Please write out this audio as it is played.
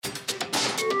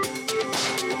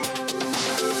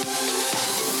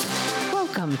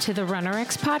to the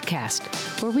RunnerX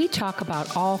podcast, where we talk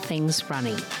about all things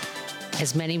running.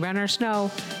 As many runners know,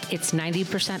 it's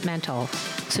 90% mental.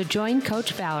 So join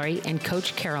Coach Valerie and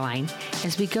Coach Caroline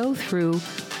as we go through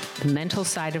the mental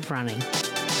side of running.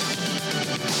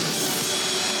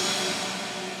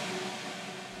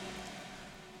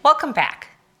 Welcome back.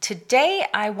 Today,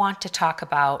 I want to talk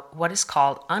about what is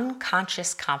called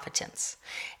unconscious competence.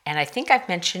 And I think I've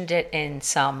mentioned it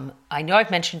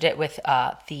I've mentioned it with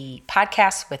the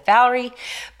podcast with Valerie,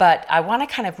 but I want to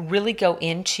kind of really go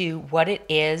into what it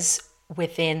is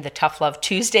within the Tough Love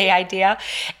Tuesday idea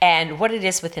and what it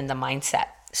is within the mindset.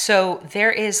 So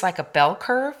there is like a bell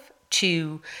curve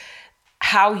to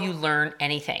how you learn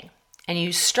anything. And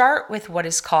you start with what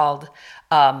is called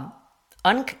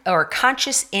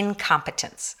conscious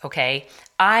incompetence, okay?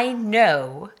 I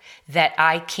know that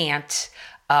I can't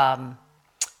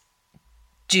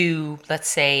do, let's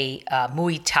say,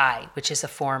 Muay Thai, which is a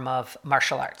form of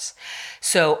martial arts.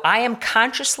 So I am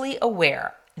consciously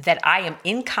aware that I am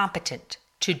incompetent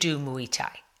to do Muay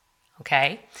Thai,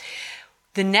 okay?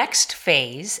 The next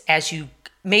phase,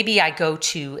 maybe I go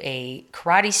to a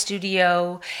karate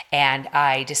studio and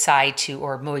I decide to,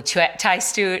 or Muay Thai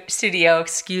studio,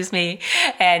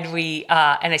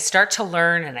 and I start to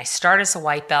learn, and I start as a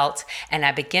white belt, and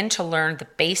I begin to learn the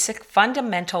basic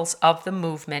fundamentals of the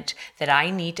movement that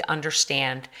I need to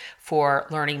understand for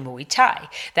learning Muay Thai.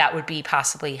 That would be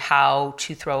possibly how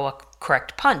to throw a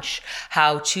correct punch,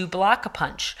 how to block a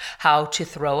punch, how to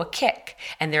throw a kick.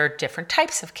 And there are different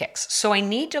types of kicks. So I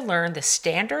need to learn the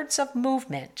standards of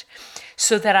movement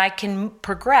so that I can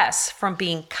progress from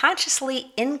being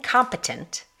consciously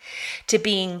incompetent to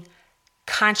being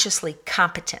consciously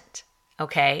competent.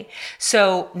 Okay?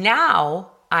 So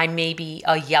now I may be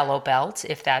a yellow belt,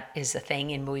 if that is a thing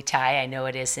in Muay Thai. I know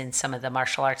it is in some of the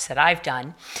martial arts that I've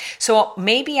done. So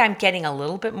maybe I'm getting a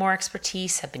little bit more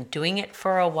expertise. I've been doing it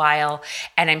for a while,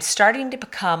 and I'm starting to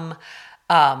become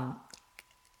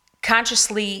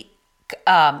consciously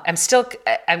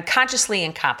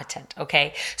incompetent,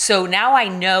 okay? So now I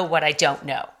know what I don't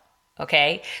know,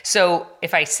 okay? So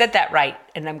if I said that right,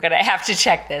 and I'm going to have to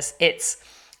check this, it's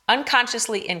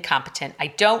unconsciously incompetent, I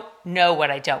don't know what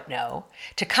I don't know,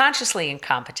 to consciously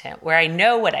incompetent, where I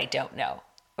know what I don't know,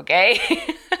 okay?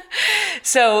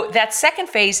 So that second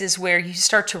phase is where you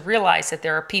start to realize that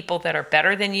there are people that are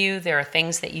better than you, there are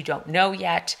things that you don't know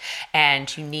yet,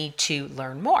 and you need to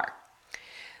learn more.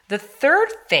 The third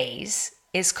phase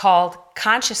is called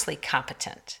consciously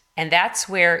competent, and that's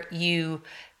where you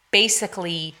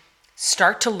basically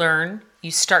start to learn, you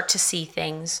start to see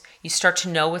things, you start to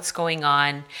know what's going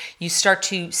on, you start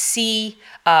to see,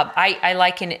 I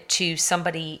liken it to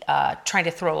somebody trying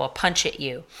to throw a punch at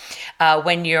you.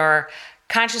 When you're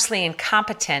consciously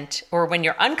incompetent, or when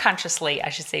you're unconsciously, I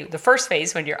should say, the first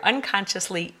phase, when you're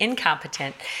unconsciously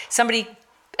incompetent, somebody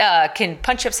can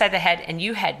punch you upside the head and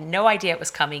you had no idea it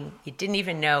was coming. You didn't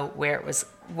even know where it was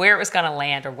going to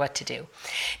land or what to do.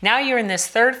 Now you're in this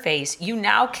third phase. You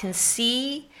now can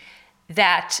see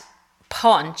that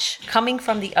punch coming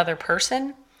from the other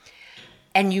person,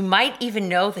 and you might even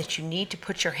know that you need to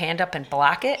put your hand up and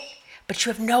block it, but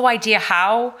you have no idea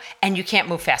how, and you can't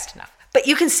move fast enough. But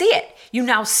you can see it. You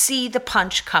now see the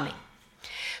punch coming.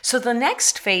 So the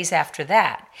next phase after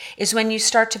that is when you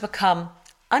start to become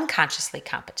unconsciously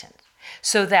competent.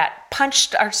 So that punch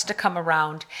starts to come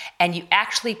around and you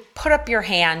actually put up your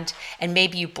hand and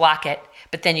maybe you block it,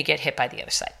 but then you get hit by the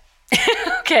other side.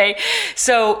 Okay,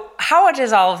 so how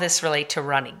does all of this relate to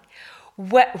running?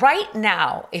 Right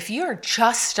now, if you're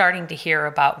just starting to hear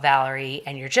about Valerie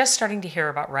and you're just starting to hear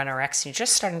about RunnerX and you're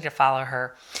just starting to follow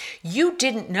her, you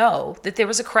didn't know that there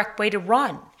was a correct way to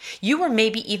run. You were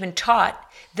maybe even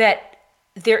taught that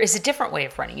there is a different way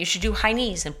of running. You should do high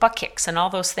knees and butt kicks and all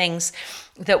those things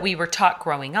that we were taught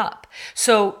growing up.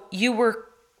 So you were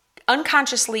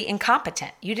unconsciously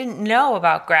incompetent. You didn't know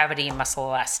about gravity and muscle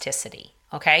elasticity.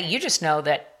 Okay, you just know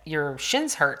that your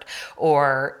shins hurt,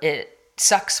 or it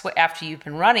sucks after you've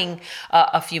been running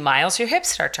a few miles, your hips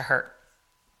start to hurt.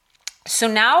 So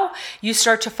now you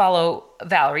start to follow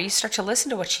Valerie, you start to listen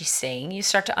to what she's saying, you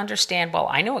start to understand, well,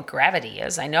 I know what gravity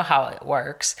is, I know how it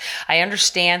works, I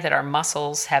understand that our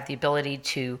muscles have the ability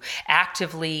to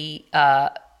actively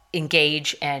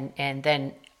engage and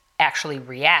then actually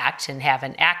react and have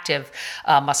an active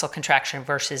muscle contraction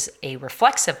versus a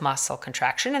reflexive muscle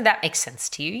contraction. And that makes sense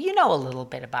to you. You know a little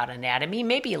bit about anatomy.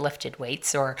 Maybe you lifted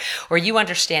weights or you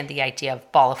understand the idea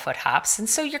of ball of foot hops. And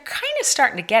so you're kind of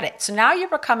starting to get it. So now you're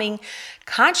becoming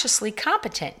consciously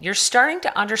competent. You're starting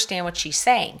to understand what she's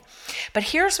saying. But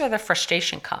here's where the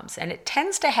frustration comes. And it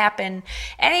tends to happen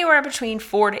anywhere between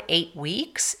 4 to 8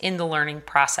 weeks in the learning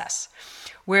process.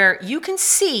 where you can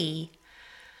see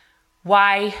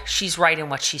why she's right in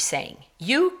what she's saying.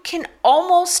 You can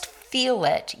almost feel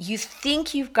it. You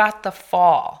think you've got the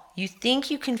fall. You think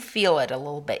you can feel it a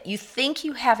little bit. You think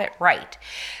you have it right.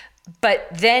 But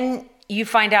then you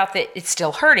find out that it's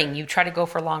still hurting. You try to go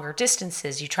for longer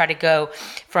distances. You try to go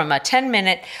from a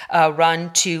 10-minute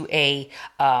run to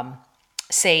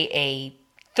say a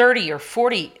 30 or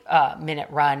 40 minute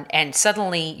run, and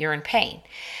suddenly you're in pain.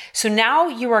 So now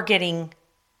you are getting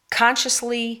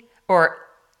consciously, or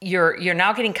you're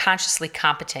now getting consciously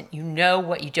competent. You know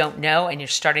what you don't know, and you're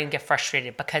starting to get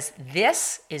frustrated, because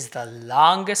this is the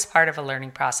longest part of a learning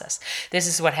process. This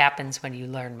is what happens when you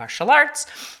learn martial arts.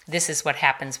 This is what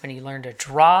happens when you learn to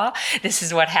draw. This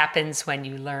is what happens when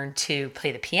you learn to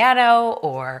play the piano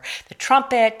or the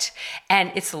trumpet.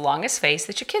 And it's the longest phase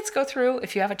that your kids go through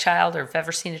if you have a child or have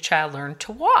ever seen a child learn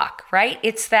to walk, right?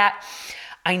 It's that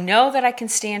I know that I can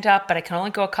stand up, but I can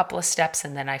only go a couple of steps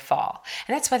and then I fall.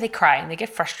 And that's why they cry and they get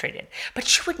frustrated.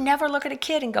 But you would never look at a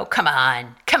kid and go, come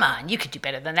on, you could do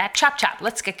better than that. Chop, chop,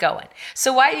 let's get going.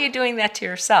 So why are you doing that to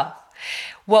yourself?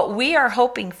 What we are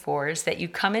hoping for is that you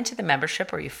come into the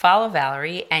membership, or you follow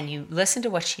Valerie and you listen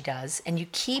to what she does, and you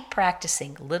keep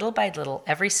practicing little by little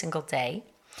every single day.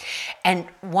 And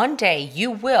one day you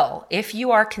will, if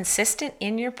you are consistent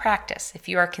in your practice, if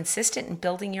you are consistent in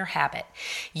building your habit,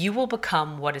 you will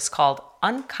become what is called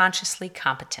unconsciously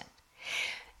competent.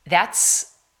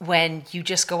 That's when you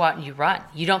just go out and you run.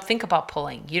 You don't think about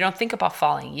pulling. You don't think about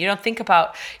falling. You don't think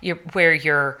about if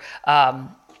you're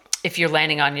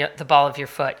landing on the ball of your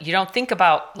foot. You don't think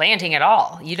about landing at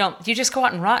all. You just go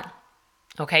out and run.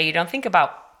 Okay? You don't think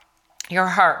about your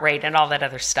heart rate and all that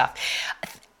other stuff.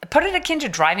 Put it akin to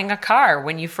driving a car.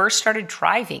 When you first started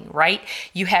driving, right?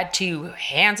 You had to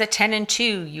hands at 10 and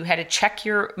 2. You had to check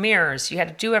your mirrors. You had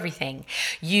to do everything.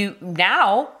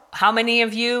 Now, how many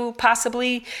of you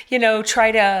possibly,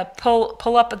 try to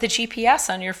pull up the GPS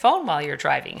on your phone while you're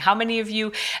driving? How many of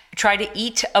you try to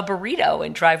eat a burrito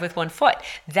and drive with one foot?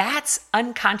 That's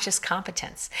unconscious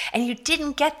competence. And you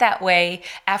didn't get that way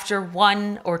after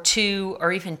 1 or 2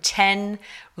 or even 10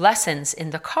 lessons in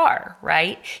the car,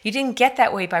 right? You didn't get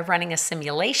that way by running a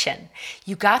simulation.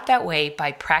 You got that way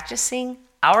by practicing,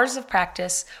 hours of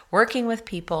practice, working with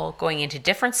people, going into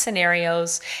different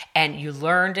scenarios, and you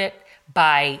learned it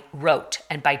by rote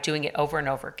and by doing it over and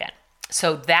over again.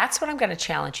 So that's what I'm going to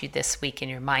challenge you this week in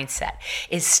your mindset,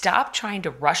 is stop trying to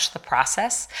rush the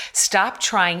process. Stop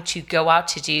trying to go out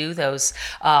to do those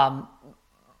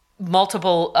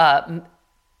multiple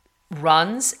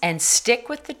runs, and stick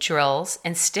with the drills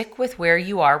and stick with where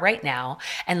you are right now,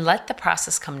 and let the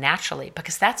process come naturally,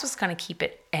 because that's what's going to keep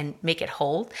it and make it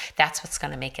hold. That's what's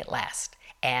going to make it last.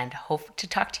 And hope to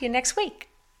talk to you next week.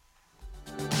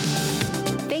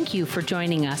 Thank you for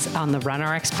joining us on the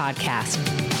RunRx podcast.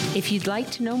 If you'd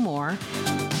like to know more,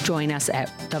 join us at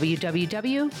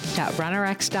www.runrx.fit.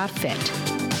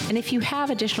 And if you have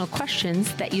additional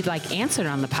questions that you'd like answered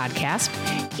on the podcast,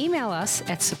 email us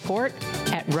at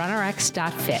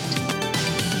support@runrx.fit.